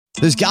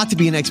There's got to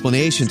be an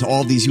explanation to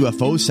all of these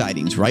UFO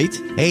sightings, right?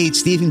 Hey,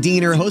 it's Stephen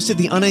Diener, host of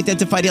the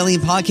Unidentified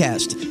Alien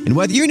Podcast. And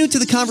whether you're new to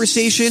the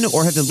conversation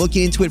or have been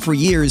looking into it for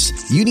years,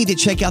 you need to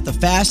check out the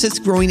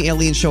fastest growing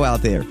alien show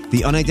out there,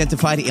 the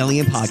Unidentified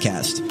Alien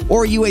Podcast,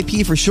 or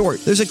UAP for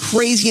short. There's a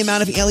crazy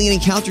amount of alien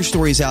encounter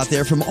stories out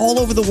there from all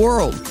over the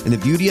world. And the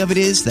beauty of it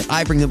is that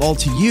I bring them all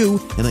to you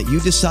and let you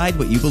decide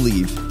what you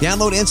believe.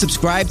 Download and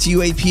subscribe to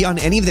UAP on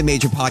any of the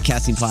major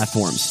podcasting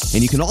platforms.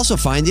 And you can also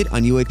find it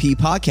on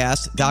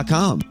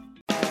UAPpodcast.com.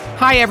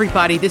 Hi,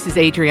 everybody. This is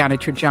Adriana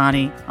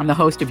Trajani. I'm the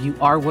host of You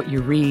Are What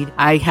You Read.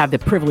 I have the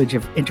privilege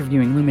of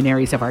interviewing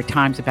luminaries of our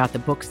times about the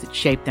books that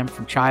shaped them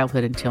from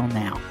childhood until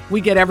now.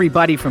 We get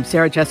everybody from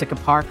Sarah Jessica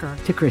Parker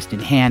to Kristen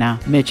Hanna,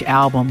 Mitch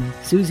Albom,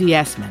 Susie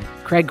Essman,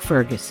 Craig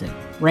Ferguson,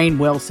 Rainn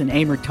Wilson,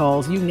 Amor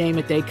Tolls, you name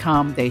it, they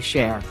come, they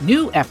share.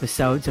 New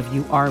episodes of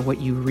You Are What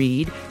You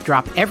Read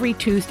drop every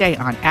Tuesday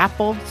on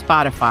Apple,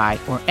 Spotify,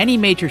 or any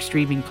major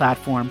streaming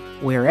platform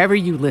wherever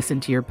you listen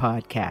to your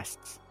podcasts.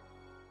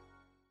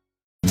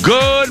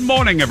 Good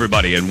morning,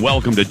 everybody, and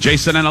welcome to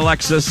Jason and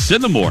Alexis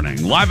in the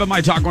Morning, live at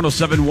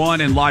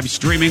MyTalk1071 and live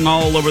streaming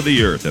all over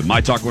the earth at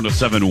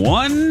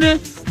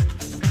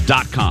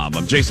MyTalk1071.com.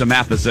 I'm Jason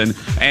Matheson,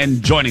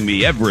 and joining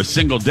me every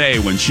single day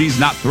when she's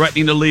not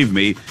threatening to leave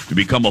me to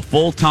become a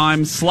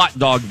full-time slot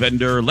dog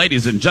vendor,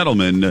 ladies and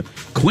gentlemen,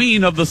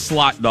 queen of the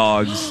slot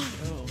dogs,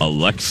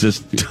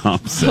 Alexis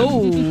Thompson.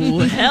 Oh,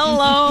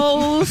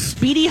 hello,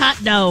 Speedy Hot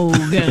Dog.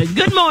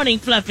 Good morning,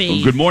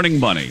 Fluffy. Good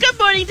morning, Bunny. Good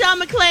morning, Tom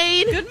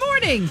McLean. Good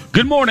morning.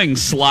 Good morning,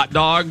 slot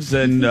dogs.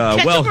 And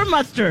Ketchup or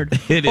mustard?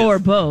 It is. Or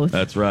both.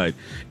 That's right.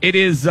 It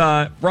is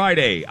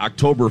Friday,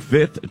 October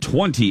 5th,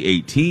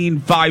 2018.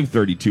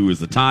 5:32 is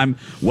the time.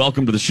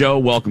 Welcome to the show.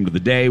 Welcome to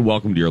the day.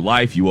 Welcome to your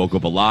life. You woke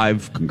up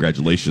alive.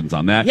 Congratulations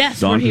on that. Yes,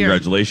 Dawn, we're here.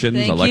 congratulations.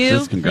 Thank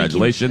Alexis, you.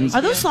 congratulations.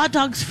 Are those slot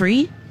dogs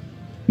free?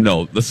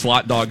 No, the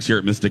slot dogs here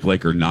at Mystic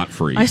Lake are not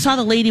free. I saw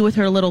the lady with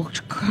her little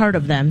cart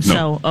of them,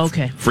 so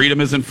okay. Freedom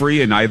isn't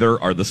free, and neither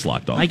are the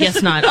slot dogs. I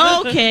guess not.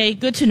 Okay,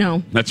 good to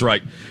know. That's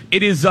right.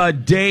 It is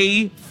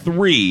day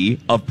 3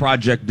 of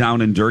Project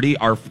Down and Dirty.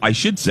 I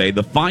should say,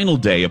 the final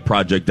day of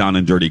Project Down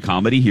and Dirty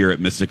comedy here at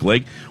Mystic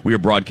Lake. We are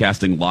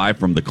broadcasting live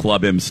from the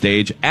Club M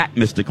stage at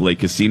Mystic Lake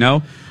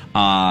Casino,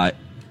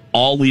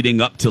 all leading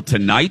up till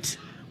tonight.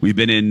 We've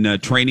been in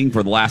training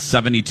for the last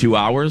 72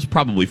 hours,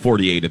 probably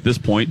 48 at this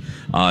point,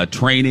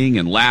 training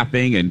and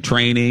lapping and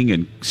training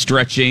and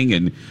stretching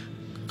and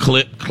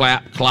clip,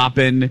 clap,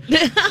 clopping,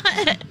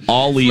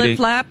 all leading. Flip,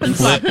 flap, and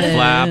flip, flopping.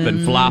 flap,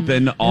 and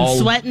flopping. All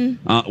sweating.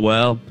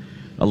 Well,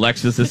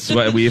 Alexis is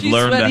sweating. We've She's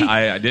learned sweaty. that.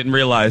 I didn't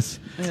realize.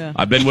 Yeah.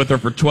 I've been with her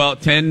for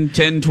 12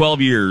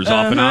 years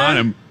off and on,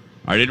 and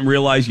I didn't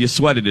realize you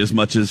sweated as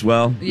much as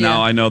well. Yeah.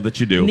 Now I know that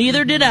you do.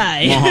 Neither did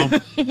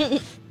I.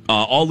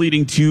 All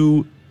leading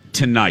to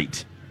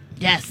tonight.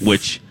 Yes.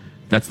 Which,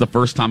 that's the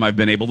first time I've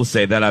been able to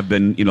say that. I've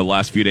been, the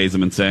last few days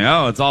I've been saying,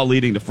 it's all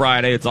leading to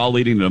Friday, it's all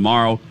leading to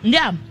tomorrow.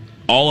 Yeah.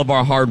 All of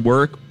our hard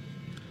work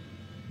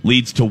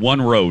leads to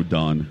one road,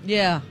 Dawn.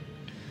 Yeah,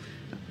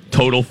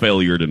 Total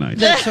failure tonight.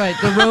 that's right.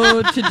 The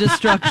road to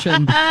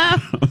destruction.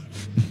 Kind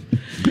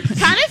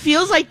of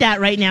feels like that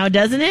right now,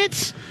 doesn't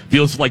it?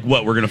 Feels like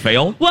what, we're going to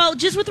fail? Well,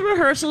 just with the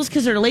rehearsals,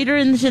 because they're later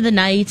into the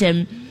night,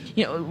 and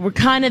we're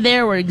kind of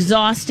there, we're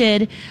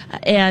exhausted,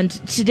 and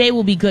today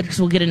will be good because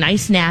we'll get a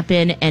nice nap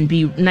in and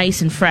be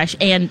nice and fresh,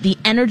 and the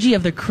energy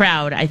of the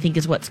crowd, I think,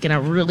 is what's going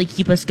to really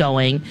keep us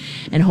going,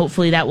 and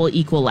hopefully that will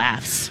equal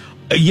laughs.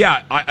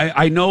 Yeah,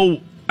 I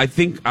know. I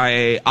think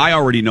I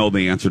already know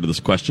the answer to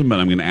this question, but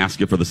I'm going to ask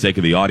it for the sake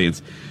of the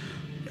audience.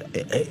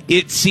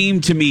 It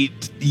seemed to me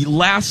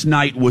last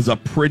night was a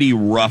pretty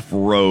rough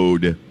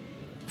road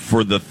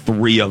for the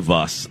three of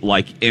us,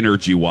 like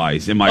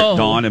energy-wise.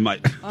 Dawn?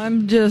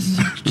 I'm just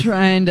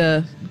trying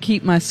to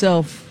keep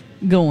myself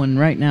going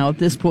right now at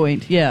this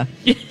point. Yeah.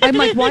 I'm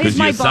like, why is Because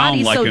my you body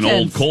sound like so an tense?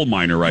 old coal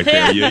miner right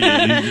there.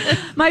 You-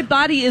 My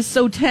body is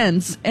so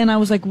tense, and I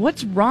was like,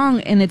 what's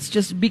wrong? And it's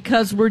just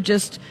because we're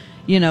just,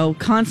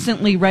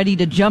 constantly ready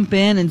to jump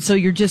in, and so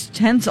you're just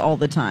tense all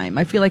the time.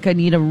 I feel like I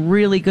need a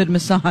really good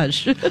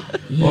massage. Well,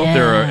 if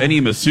there are any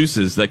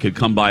masseuses that could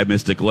come by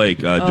Mystic Lake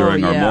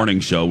during our yeah. morning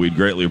show, we'd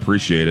greatly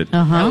appreciate it.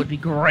 That would be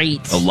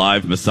great. A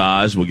live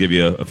massage. We'll give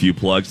you a few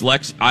plugs.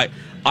 Lex,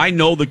 I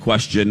know the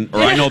question,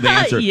 or I know the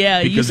answer. Yeah,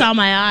 you because saw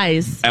my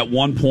eyes. At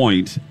one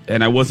point,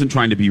 and I wasn't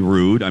trying to be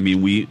rude. I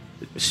mean, we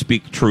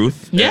speak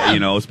truth, Yeah.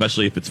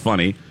 especially if it's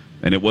funny,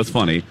 and it was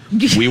funny.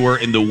 We were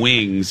in the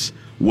wings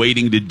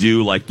waiting to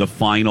do like the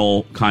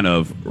final kind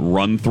of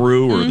run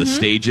through or the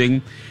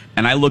staging,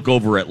 and I look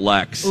over at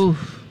Lex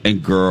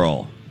and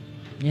girl.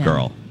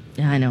 Yeah,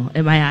 I know.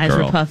 And my eyes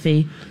Girl. were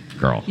puffy.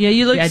 Girl. Yeah,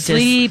 you look Yeah, just-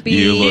 sleepy.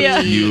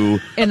 You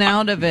and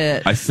out of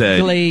it. I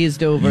said,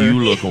 glazed over. You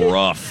look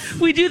rough.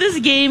 We do this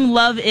game,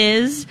 Love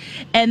Is,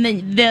 and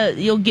then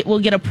we'll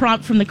get a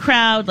prompt from the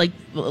crowd, like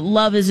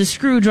love is a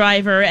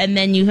screwdriver, and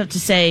then you have to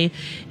say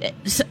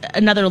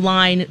another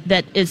line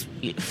that is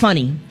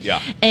funny.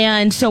 Yeah.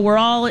 And so we're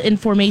all in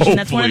formation.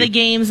 That's one of the Hopefully.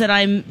 games that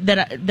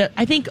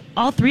I think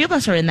all three of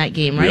us are in that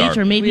game, We right?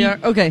 are. Or maybe We are.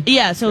 Okay.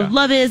 Yeah. So Yeah.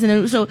 love is,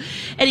 and so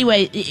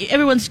anyway,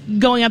 everyone's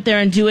going up there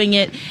and doing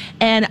it,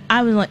 and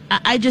I was like,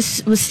 I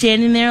just was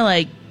standing there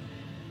like.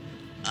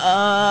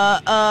 I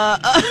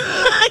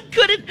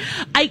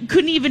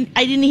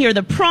didn't hear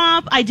the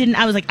prompt.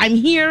 I was like, I'm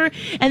here.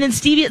 And then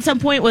Stevie at some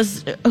point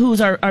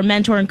who's our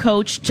mentor and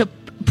coach to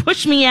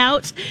push me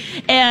out.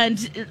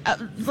 And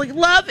like,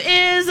 love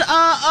is,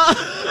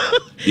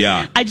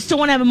 Yeah. I just don't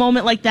want to have a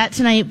moment like that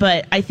tonight,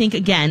 but I think,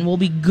 again, we'll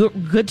be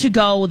good to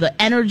go. The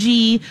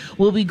energy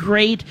will be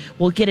great.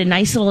 We'll get a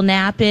nice little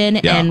nap in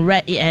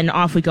and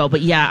off we go.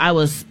 But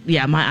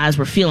my eyes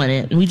were feeling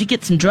it. And we did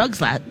get some drugs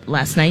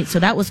last night, so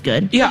that was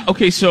good. Yeah.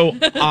 Okay. So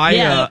I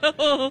Yeah.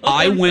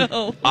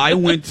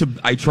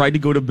 I tried to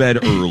go to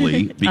bed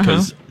early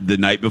because the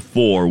night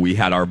before we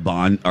had our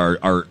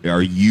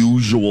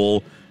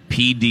usual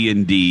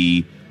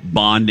PD&D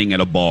bonding at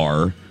a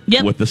bar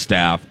with the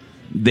staff.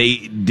 They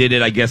did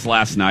it, I guess,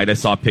 last night. I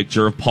saw a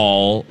picture of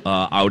Paul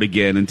out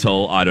again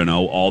until, I don't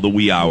know, all the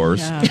wee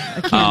hours. Yeah,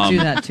 I can't do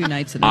that 2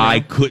 nights in a row. I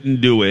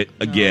couldn't do it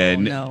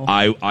again. No.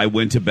 I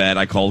went to bed.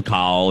 I called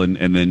Kyle, and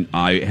then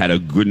I had a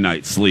good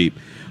night's sleep.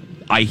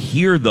 I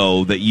hear,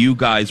 though, that you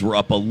guys were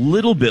up a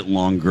little bit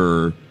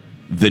longer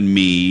than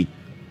me,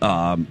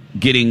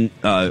 having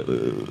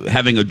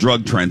a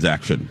drug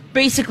transaction.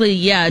 Basically,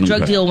 yeah, a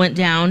drug Okay. deal went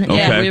down. Okay.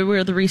 Yeah, we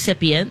were the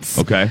recipients.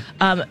 Okay.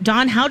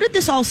 Don, how did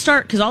this all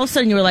start? Because all of a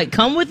sudden you were like,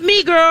 come with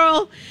me,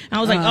 girl. And I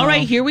was like, all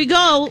right, here we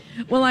go.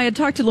 Well, I had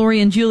talked to Lori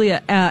and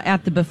Julia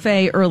at the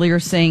buffet earlier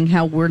saying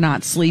how we're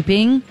not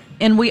sleeping,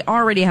 and we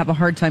already have a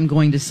hard time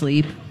going to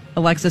sleep.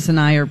 Alexis and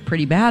I are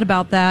pretty bad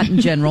about that in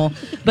general.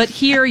 But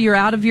here, you're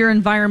out of your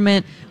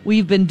environment.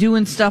 We've been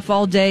doing stuff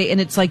all day, and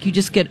it's like you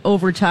just get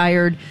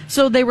overtired.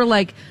 So they were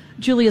like,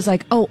 Julia's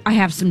like, oh, I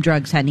have some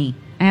drugs, honey.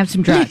 I have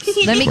some drugs.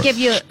 Let me give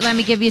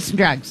you some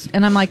drugs.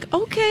 And I'm like,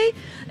 okay.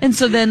 And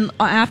so then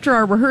after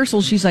our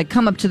rehearsal, she's like,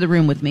 come up to the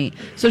room with me.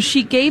 So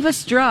she gave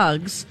us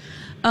drugs.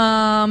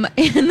 And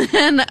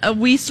then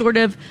we sort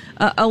of,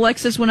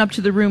 Alexis went up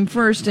to the room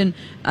first, and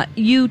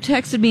you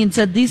texted me and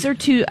said, these are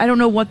two, I don't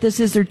know what this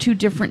is, they're two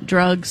different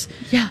drugs.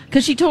 Yeah.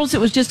 Because she told us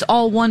it was just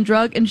all one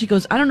drug, and she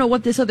goes, I don't know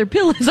what this other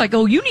pill is. I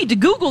go, you need to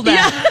Google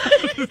that.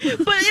 But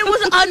it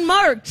was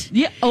unmarked.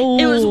 Yeah. Oh.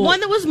 It was one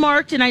that was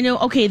marked, and I know,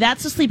 okay,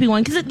 that's a sleeping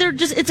one,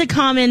 because it's a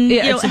common,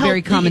 Yeah, it's a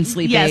very common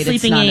sleep aid. It's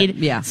sleeping not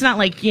aid. it's not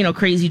like,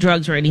 crazy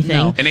drugs or anything.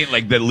 No. It ain't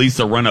like the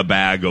Lisa Rinna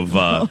bag of,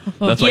 that's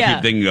what I Yeah.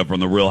 keep thinking of from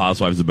the Real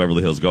Housewives of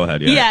Beverly Hills. Go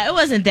ahead. Yeah, it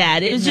wasn't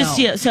that. It was just,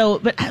 No.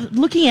 but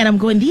looking at them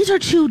going, these are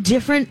two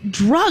different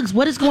drugs.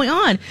 What is going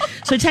on?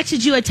 So I texted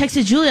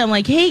Julia. I'm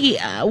like, hey,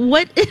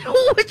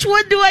 which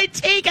one do I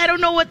take? I don't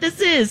know what this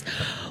is.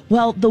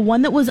 Well, the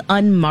one that was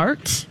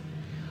unmarked,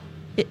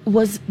 it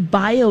was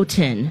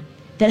biotin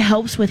that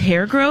helps with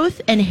hair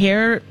growth and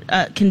hair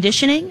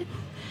conditioning.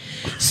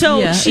 So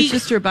Yeah, it's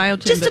just her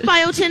biotin. just a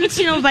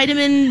biotin,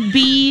 vitamin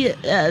B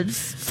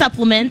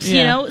supplement,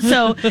 Yeah.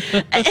 So,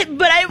 but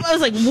I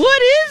was like,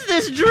 what is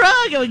this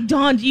drug? I'm like,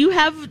 Dawn, do you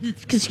have?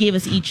 Because she gave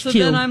us each So two.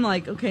 then I'm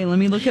like, okay, let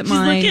me look at She's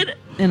mine. looking-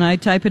 And I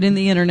type it in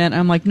the internet.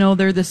 I'm like, no,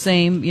 they're the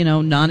same,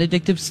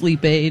 non-addictive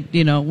sleep aid,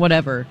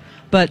 whatever.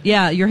 But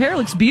yeah, your hair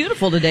looks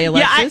beautiful today,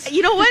 Alexis. Yeah,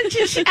 you know what?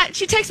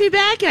 She texts me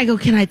back, and I go,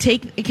 "Can I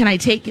take?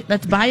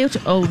 That's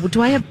biotin. Oh,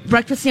 do I have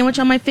breakfast sandwich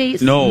on my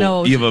face?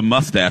 No, you have a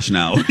mustache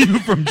now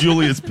from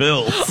Julia's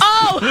pills.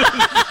 Oh,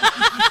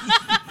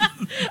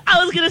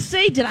 I was gonna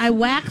say, did I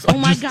wax? Oh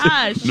my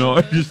gosh. No,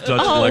 I just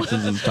touched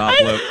Alexis's top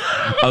lip.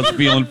 I was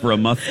feeling for a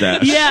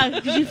mustache. Yeah.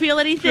 Did you feel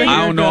anything?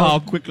 I don't know how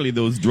quickly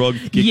those drugs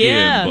kick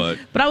Yeah, in,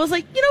 but I was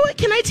like, you know what?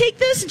 Can I take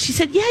this? And she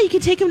said, yeah, you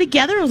can take them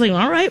together. I was like,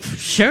 all right,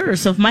 sure.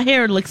 So if my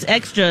hair looks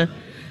extra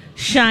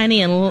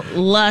shiny and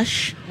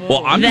lush,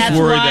 well, I'm that's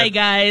just worried why, that,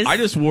 guys. I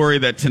just worry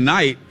that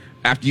tonight,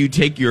 after you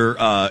take your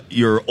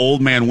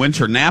old man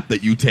winter nap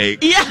that you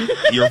take,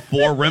 your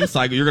 4 REM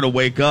cycle, you're going to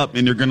wake up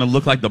and you're going to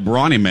look like the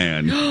brawny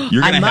man.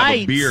 You're going to have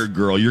might. a beard,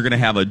 girl. You're going to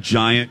have a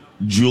giant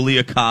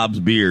Julia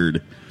Cobb's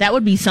beard. That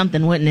would be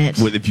something, wouldn't it?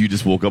 If you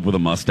just woke up with a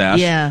mustache,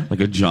 Yeah.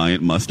 like a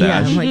giant Yeah,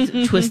 mustache, I'm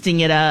like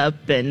twisting it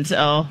up and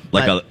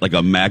like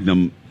a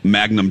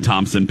Magnum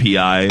Thompson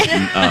PI.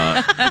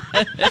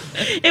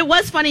 It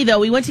was funny though.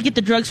 We went to get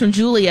the drugs from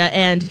Julia,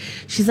 and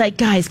she's like,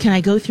 "Guys, can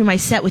I go through my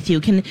set with you?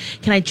 Can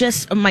I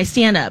just my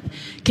stand up?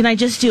 Can I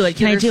just do it?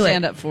 Can I do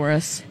stand it?" up for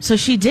us? So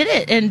she did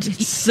it, and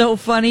So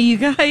funny, you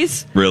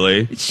guys.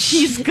 Really?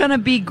 She's gonna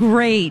be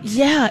great.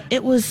 yeah,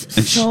 it was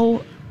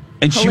so.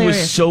 And she was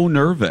Hilarious. so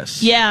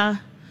nervous. Yeah.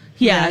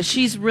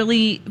 She's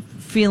really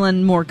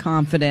feeling more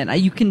confident.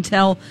 You can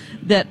tell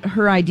that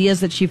her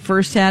ideas that she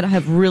first had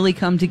have really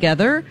come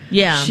together.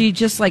 Yeah. She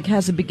just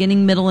has a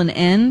beginning, middle, and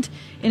end,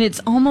 and it's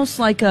almost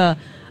like a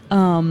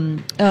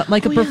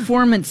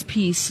performance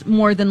piece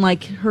more than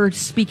like her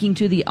speaking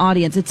to the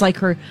audience. It's like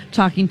her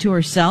talking to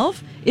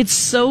herself. It's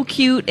so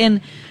cute,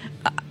 and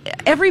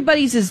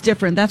everybody's is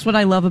different. That's what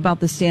I love about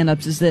the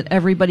stand-ups, is that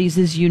everybody's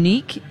is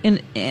unique,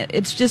 and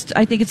it's just,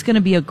 I think it's going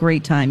to be a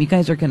great time. You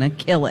guys are going to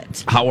kill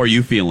it. How are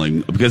you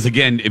feeling? Because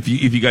again, if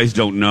you guys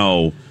don't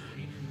know,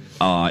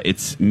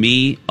 it's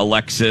me,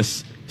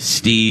 Alexis,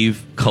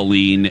 Steve,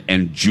 Colleen,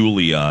 and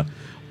Julia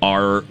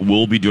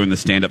will be doing the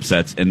stand-up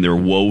sets, and they're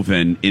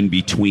woven in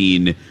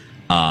between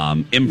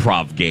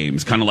improv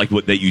games, kind of like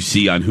what that you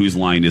see on Whose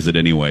Line Is It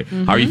Anyway?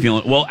 Mm-hmm. How are you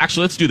feeling? Well,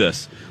 actually, let's do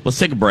this. Let's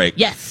take a break.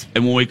 Yes.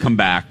 And when we come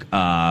back,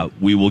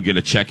 we will get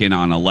a check-in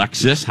on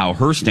Alexis, how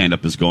her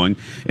stand-up is going.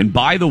 And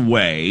by the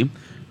way,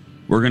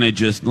 we're going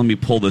to let me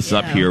pull this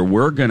up here.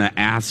 We're going to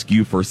ask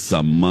you for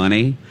some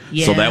money.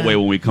 Yeah. So that way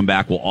when we come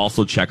back, we'll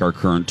also check our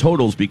current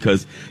totals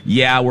because,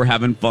 we're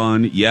having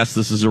fun. Yes,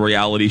 this is a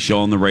reality show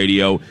on the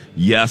radio.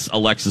 Yes,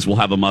 Alexis will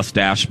have a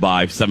mustache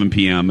by 7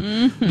 p.m.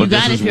 Mm-hmm. But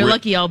if you're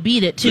lucky, I'll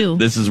beat it, too.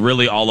 This is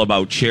really all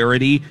about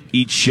charity.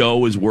 Each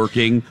show is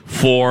working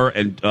for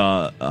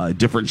a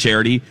different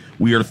charity.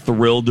 We are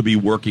thrilled to be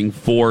working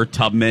for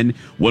Tubman.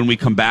 When we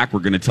come back,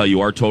 we're going to tell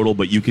you our total,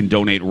 but you can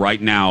donate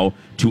right now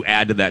to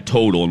add to that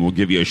total, and we'll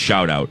give you a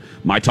shout-out.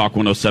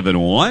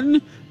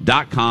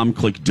 MyTalk1071.com.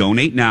 Click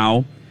Donate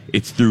Now.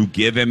 It's through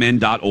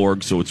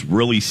GiveMN.org, so it's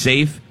really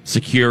safe,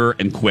 secure,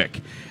 and quick.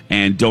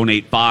 And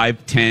donate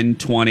 5, 10,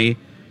 20.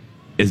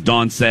 As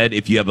Dawn said,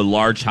 if you have a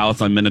large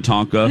house on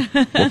Minnetonka,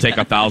 we'll take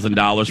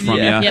 $1,000 from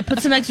you. Yeah, put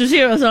some extra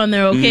zeros on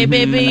there, okay,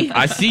 baby?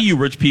 I see you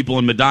rich people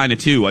in Medina,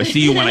 too. I see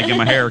you when I get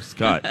my hair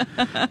cut.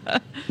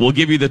 We'll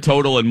give you the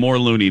total and more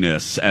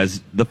looniness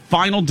as the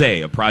final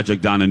day of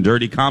Project Down and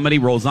Dirty Comedy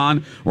rolls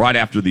on right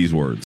after these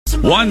words.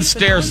 One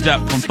stair step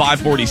from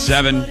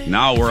 547.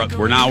 Now we're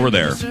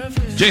there.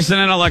 Jason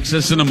and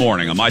Alexis in the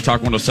morning on My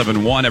Talk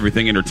 1071,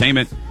 Everything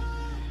Entertainment,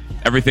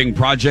 Everything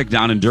Project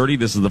Down and Dirty.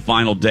 This is the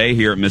final day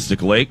here at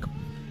Mystic Lake.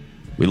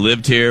 We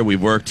lived here, we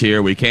worked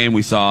here, we came,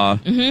 we saw,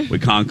 we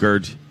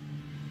conquered.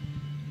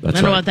 That's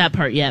I don't know about that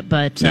part yet,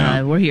 but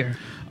we're here.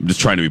 I'm just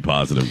trying to be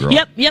positive, girl.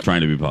 Yep.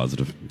 Trying to be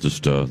positive.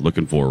 Just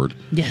looking forward.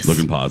 Yes.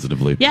 Looking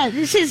positively. Yeah,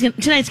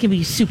 tonight's going to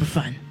be super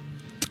fun.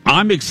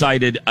 I'm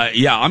excited.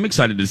 I'm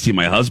excited to see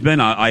my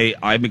husband.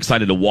 I'm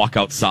excited to walk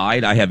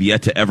outside. I have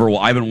yet to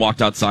I haven't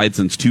walked outside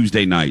since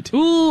Tuesday night.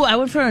 Ooh, I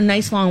went for a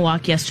nice long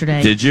walk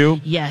yesterday. Did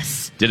you?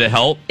 Yes. Did it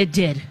help? It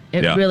did.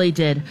 It really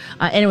did.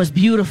 And it was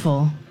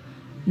beautiful.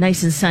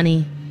 Nice and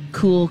sunny,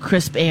 cool,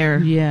 crisp air.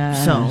 Yeah.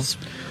 So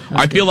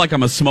I feel like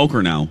I'm a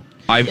smoker now.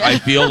 I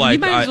feel like you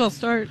might as well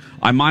start.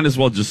 I might as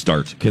well just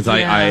start because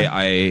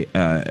my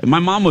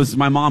mom is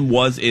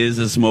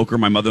a smoker.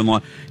 My mother-in-law,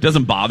 it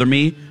doesn't bother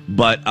me,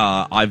 but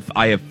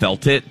I have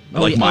felt it.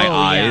 My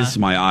eyes.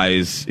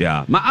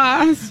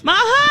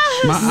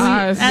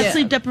 That's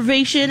sleep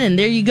deprivation, and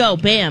there you go,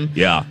 bam.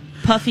 Yeah.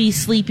 Puffy,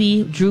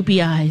 sleepy,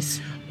 droopy eyes.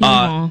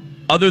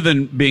 Other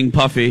than being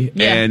puffy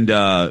and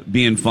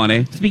being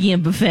funny. Speaking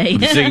of buffet.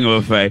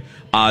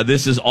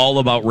 This is all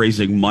about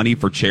raising money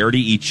for charity.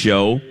 Each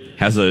show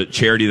has a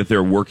charity that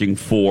they're working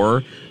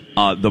for.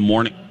 The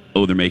morning...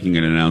 Oh, they're making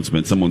an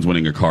announcement. Someone's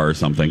winning a car or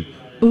something.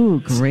 Ooh,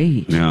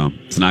 great. No,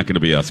 it's not going to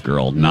be us,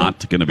 girl.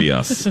 Not going to be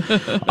us.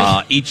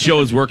 Each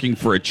show is working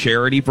for a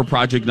charity for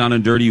Project Down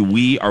and Dirty.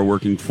 We are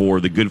working for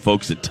the good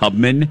folks at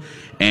Tubman,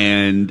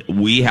 and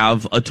we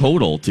have a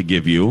total to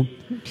give you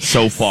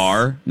so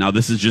far. Now,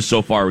 this is just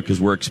so far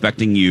because we're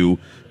expecting you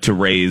to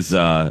raise...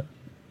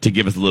 to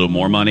give us a little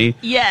more money.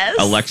 Yes.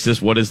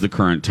 Alexis, what is the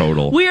current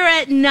total? We're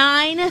at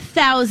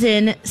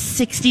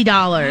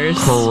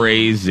 $9,060.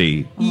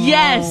 Crazy.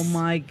 Yes. Oh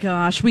my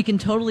gosh. We can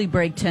totally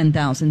break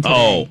 10,000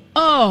 today.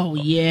 Oh,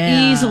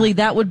 yeah. Easily.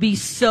 That would be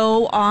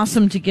so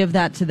awesome to give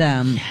that to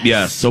them.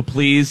 Yes. So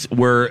please,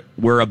 we're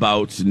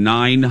about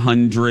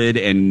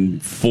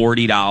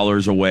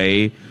 $940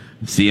 away.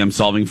 See, I'm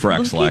solving for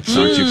X-Lex.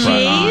 Aren't you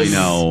proud? I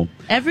know.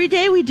 Every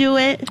day we do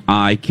it.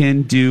 I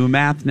can do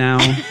math now.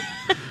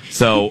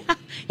 So...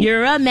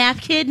 You're a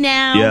math kid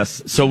now.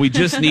 Yes. So we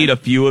just need a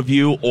few of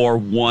you or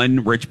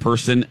one rich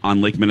person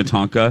on Lake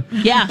Minnetonka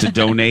to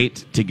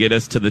donate to get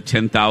us to the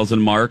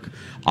 10,000 mark.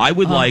 I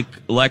would like,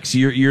 Lex,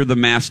 you're the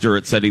master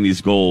at setting these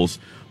goals.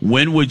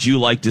 When would you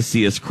like to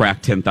see us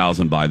crack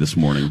 10,000 by this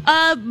morning?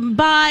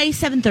 By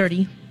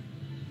 7:30.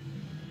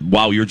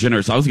 Wow, you're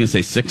generous. I was going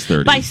to say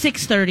 6:30. By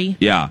 6:30.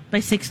 Yeah. By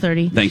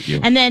 6:30. Thank you.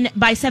 And then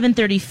by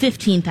 7:30,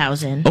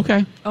 15,000.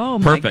 Okay. Oh,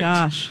 my Perfect.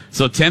 gosh.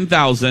 So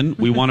 10,000.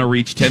 We want to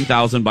reach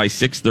 10,000 by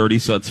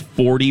 6:30, so that's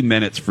 40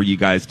 minutes for you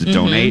guys to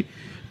donate.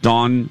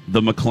 Dawn,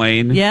 the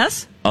McLean.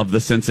 Yes? Of the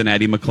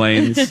Cincinnati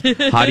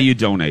McLeans. How do you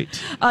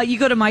donate? You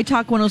go to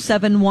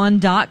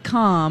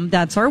mytalk1071.com.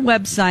 That's our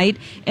website.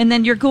 And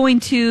then you're going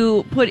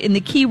to put in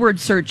the keyword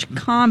search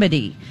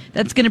comedy.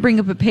 That's going to bring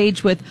up a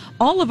page with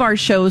all of our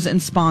shows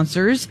and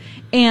sponsors.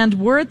 And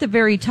we're at the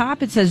very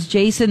top. It says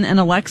Jason and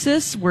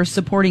Alexis. We're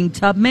supporting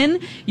Tubman.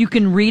 You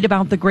can read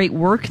about the great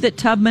work that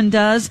Tubman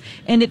does.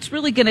 And it's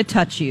really going to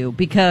touch you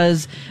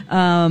because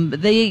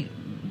they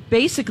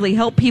basically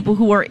help people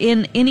who are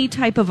in any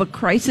type of a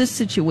crisis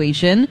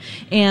situation,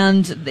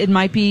 and it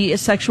might be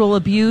sexual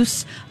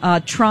abuse,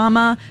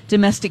 trauma,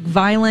 domestic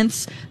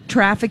violence,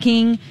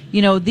 trafficking.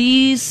 You know,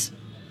 these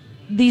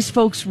these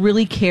folks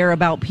really care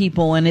about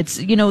people, and it's,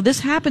 this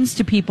happens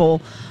to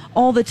people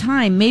all the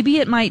time. Maybe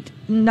it might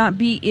not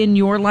be in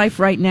your life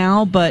right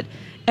now, but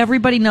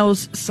everybody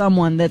knows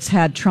someone that's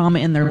had trauma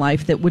in their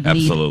life that would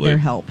need their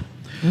help.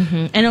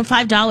 Mm-hmm. And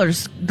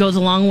 $5 goes a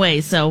long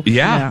way. So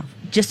yeah.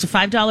 Just a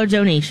 $5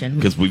 donation.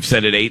 Because we've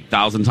said it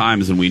 8,000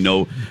 times, and we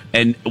know.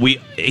 And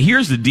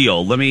here's the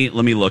deal. Let me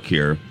look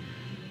here.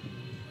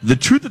 The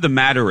truth of the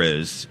matter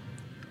is,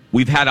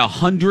 we've had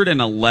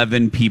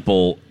 111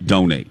 people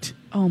donate.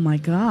 Oh my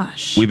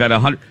gosh. We've had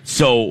 100.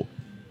 So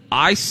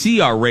I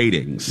see our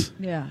ratings.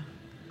 Yeah.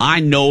 I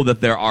know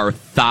that there are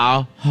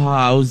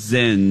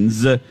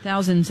thousands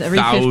every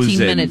 15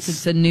 minutes.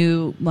 It's a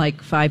new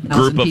 5,000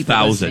 group of people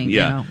 1,000.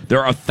 Yeah,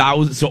 there are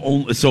thousands. So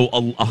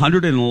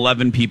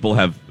 111 people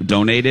have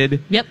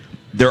donated. Yep.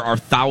 There are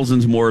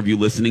thousands more of you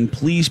listening.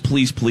 Please,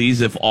 please, please,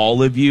 if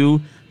all of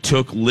you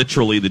took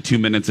literally the 2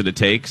 minutes that it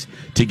takes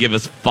to give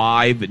us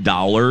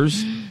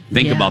 $5,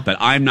 think about that.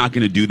 I'm not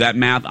going to do that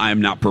math. I am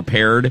not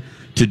prepared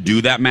to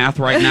do that math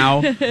right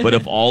now. But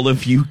if all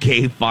of you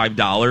gave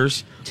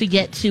 $5 to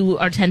get to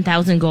our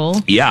 10,000 goal.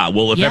 Yeah,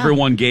 well, if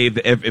everyone gave,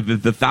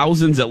 if the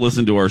thousands that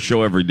listen to our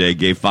show every day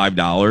gave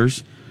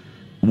 $5,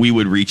 we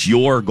would reach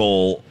your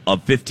goal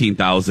of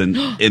 15,000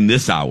 in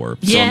this hour.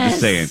 So I'm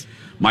just saying,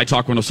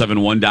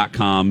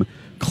 mytalk1071.com,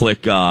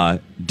 click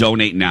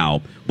donate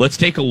now. Let's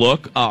take a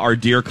look. Our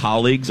dear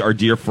colleagues, our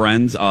dear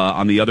friends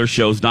on the other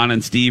shows, Donna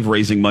and Steve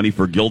raising money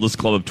for Gilda's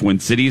Club of Twin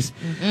Cities.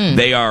 Mm-hmm.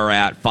 They are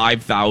at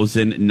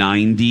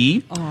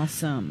 5,090.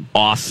 Awesome.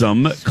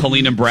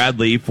 Colleen and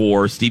Bradley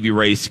for Stevie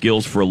Ray's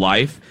Skills for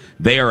Life.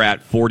 They are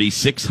at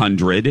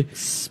 4,600.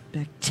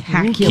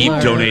 Spectacular.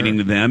 Keep donating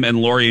to them. And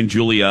Lori and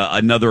Julia,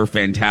 another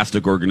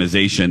fantastic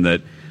organization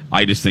that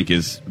I just think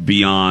is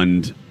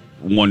beyond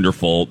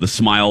wonderful. The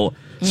Smile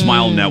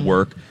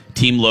Network.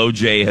 Team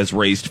LoJ has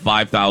raised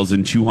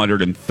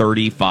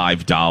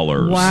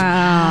 $5,235.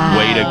 Wow.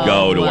 Way to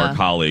go to our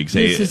colleagues.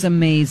 This is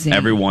amazing.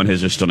 Everyone has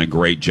just done a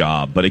great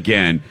job. But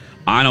again,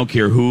 I don't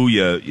care who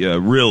you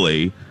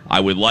really, I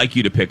would like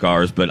you to pick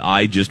ours, but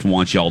I just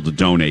want y'all to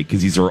donate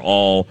because these are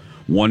all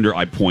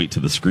I point to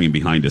the screen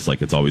behind us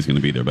like it's always going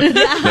to be there. But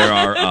there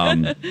are,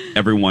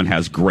 everyone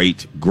has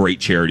great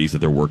charities that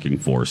they're working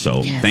for.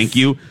 So thank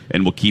you,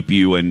 and we'll keep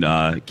you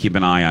and keep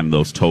an eye on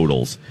those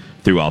totals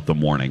throughout the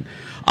morning.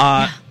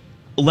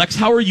 Lex,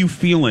 how are you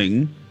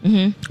feeling?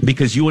 Mm-hmm.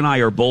 Because you and I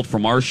are both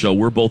from our show.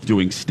 We're both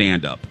doing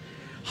stand-up.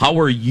 How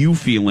are you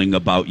feeling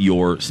about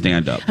your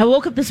stand-up? I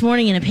woke up this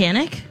morning in a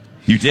panic.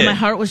 You did? And my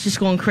heart was just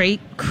going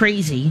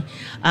crazy.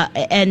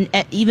 And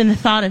even the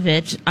thought of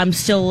it, I'm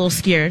still a little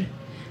scared.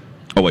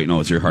 Oh, wait, no,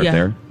 is your heart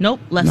there? Nope,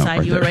 left side.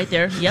 Right, you were right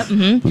there. Yep.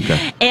 Mm-hmm.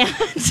 Okay. And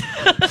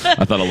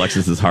I thought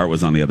Alexis's heart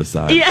was on the other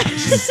side.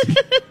 Yes.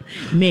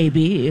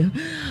 Maybe.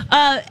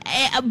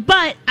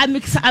 But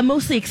I'm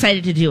mostly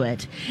excited to do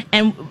it.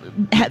 And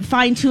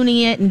fine-tuning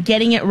it and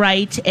getting it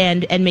right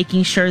and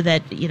making sure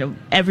that,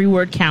 every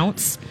word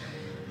counts.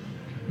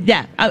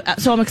 Yeah,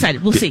 so I'm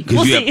excited. We'll see.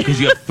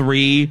 Because you have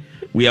three.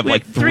 We have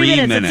like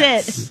 3 minutes.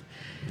 That's it.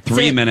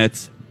 3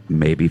 minutes.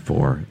 Maybe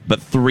 4,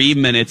 but 3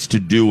 minutes to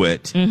do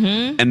it.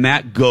 Mm-hmm. And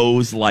that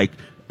goes like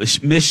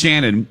Miss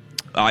Shannon.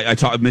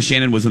 Miss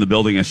Shannon was in the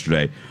building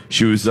yesterday.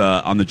 She was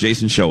on the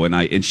Jason show,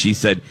 and she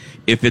said,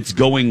 if it's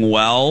going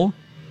well,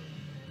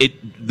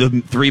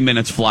 the 3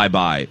 minminutes fly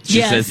by.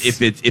 She says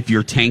if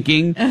you're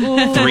tanking,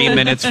 3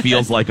 minutes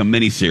feels like a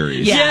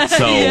miniseries. Yeah.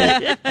 So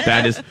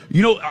that is,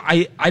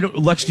 I don't.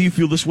 Lex, do you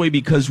feel this way?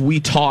 Because we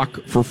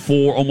talk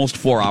for almost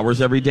 4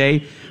 hours every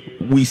day.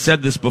 We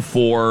said this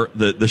before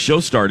the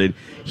show started.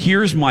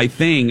 Here's my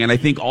thing, and I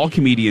think all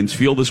comedians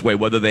feel this way,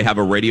 whether they have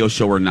a radio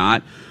show or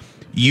not.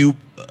 You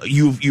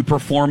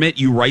perform it,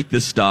 you write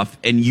this stuff,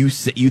 and you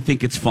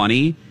think it's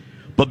funny,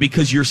 but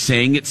because you're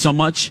saying it so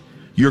much,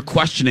 you're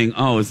questioning.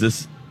 Oh, is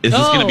this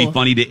going to be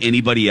funny to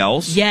anybody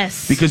else?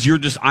 Yes. Because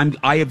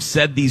I have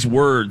said these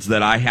words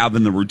that I have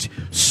in the routine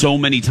so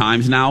many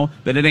times now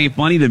that it ain't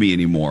funny to me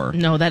anymore.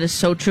 No, that is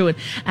so true. And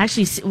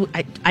actually,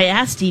 I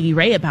asked Stevie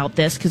Ray about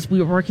this because we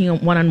were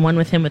working one-on-one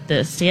with him with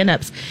the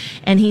stand-ups,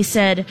 and he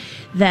said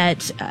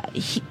that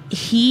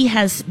he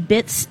has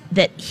bits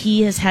that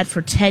he has had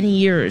for 10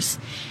 years,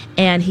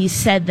 and he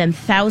said them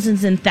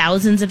thousands and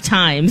thousands of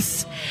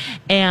times,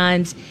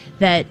 and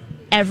that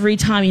every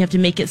time you have to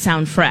make it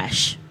sound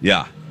fresh.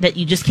 Yeah. That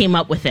you just came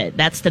up with it.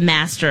 That's the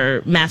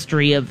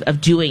mastery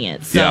of doing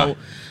it. So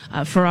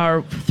for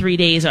our 3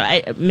 days, or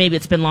maybe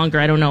it's been longer,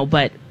 I don't know,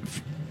 but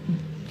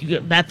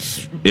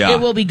it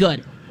will be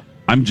good.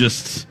 I'm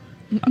just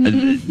a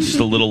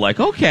little like,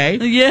 okay.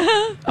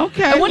 Yeah.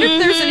 Okay. I wonder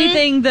if there's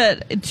anything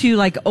to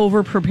like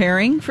over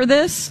preparing for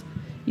this.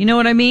 You know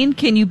what I mean?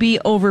 Can you be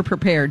over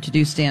prepared to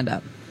do stand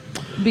up?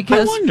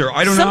 Because I wonder.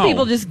 I don't know. Some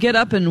people just get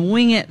up and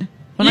wing it.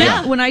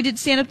 When I did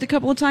stand up a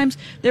couple of times,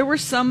 there were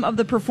some of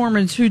the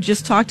performers who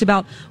just talked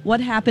about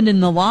what happened in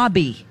the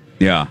lobby.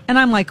 Yeah. And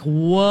I'm like,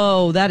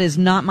 whoa, that is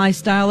not my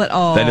style at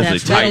all. That is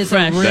That's a tight,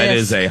 fresh. that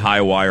is a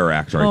high wire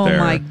act right there.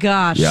 Oh my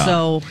gosh. Yeah.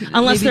 So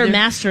Unless maybe they're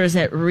masters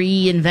at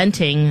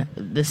reinventing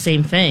the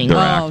same thing. They're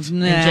Oh, act.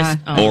 nah.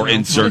 And Or no.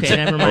 insert- Okay,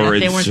 never mind. or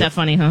They weren't insert- that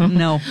funny, huh?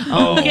 No.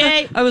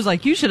 Okay. I was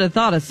like, you should have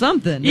thought of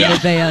something Yeah. in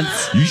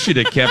advance. You should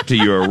have kept to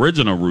your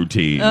original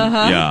routine.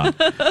 Yeah.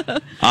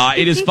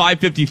 It is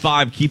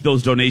 5:55. Keep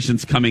those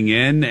donations coming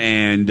in,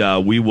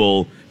 and we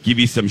will give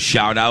you some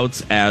shout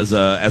outs as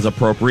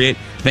appropriate.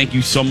 Thank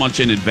you so much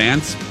in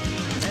advance.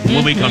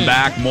 When we come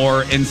back,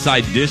 more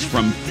inside dish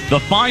from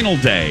the final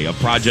day of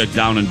Project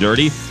Down and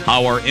Dirty,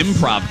 how our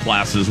improv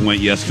classes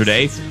went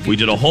yesterday. We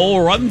did a whole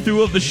run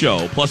through of the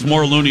show, plus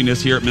more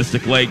looniness here at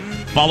Mystic Lake.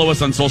 Follow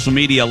us on social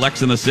media,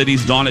 Lex in the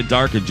Cities, Dawn at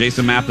Dark, and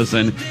Jason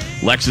Matheson.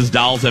 Lex's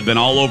dolls have been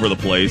all over the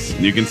place.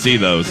 You can see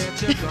those.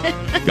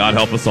 God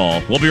help us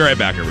all. We'll be right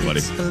back, everybody.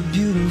 It's a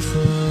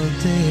beautiful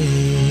day.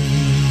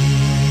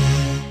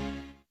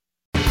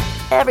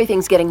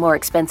 Everything's getting more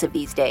expensive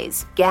these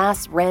days.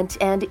 Gas, rent,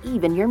 and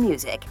even your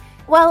music.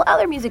 While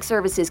other music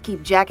services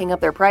keep jacking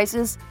up their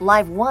prices,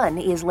 Live One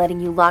is letting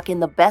you lock in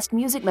the best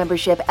music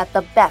membership at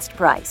the best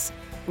price.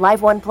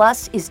 Live One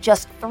Plus is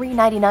just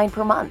 $3.99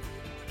 per month.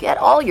 Get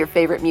all your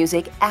favorite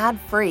music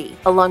ad-free,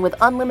 along with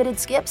unlimited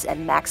skips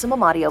and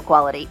maximum audio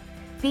quality.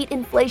 Beat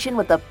inflation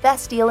with the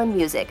best deal in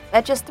music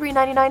at just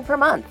 $3.99 per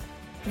month.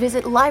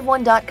 Visit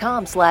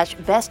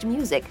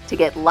liveone.com/bestmusic to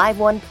get Live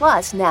One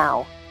Plus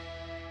now.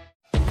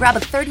 Grab a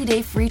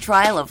 30-day free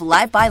trial of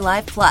Live by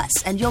Live Plus,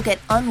 and you'll get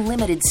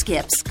unlimited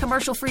skips,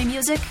 commercial-free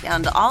music,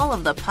 and all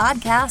of the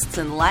podcasts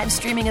and live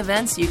streaming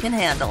events you can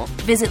handle.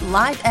 Visit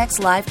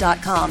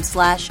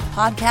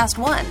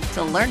livexlive.com/podcast1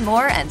 to learn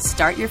more and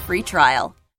start your free trial.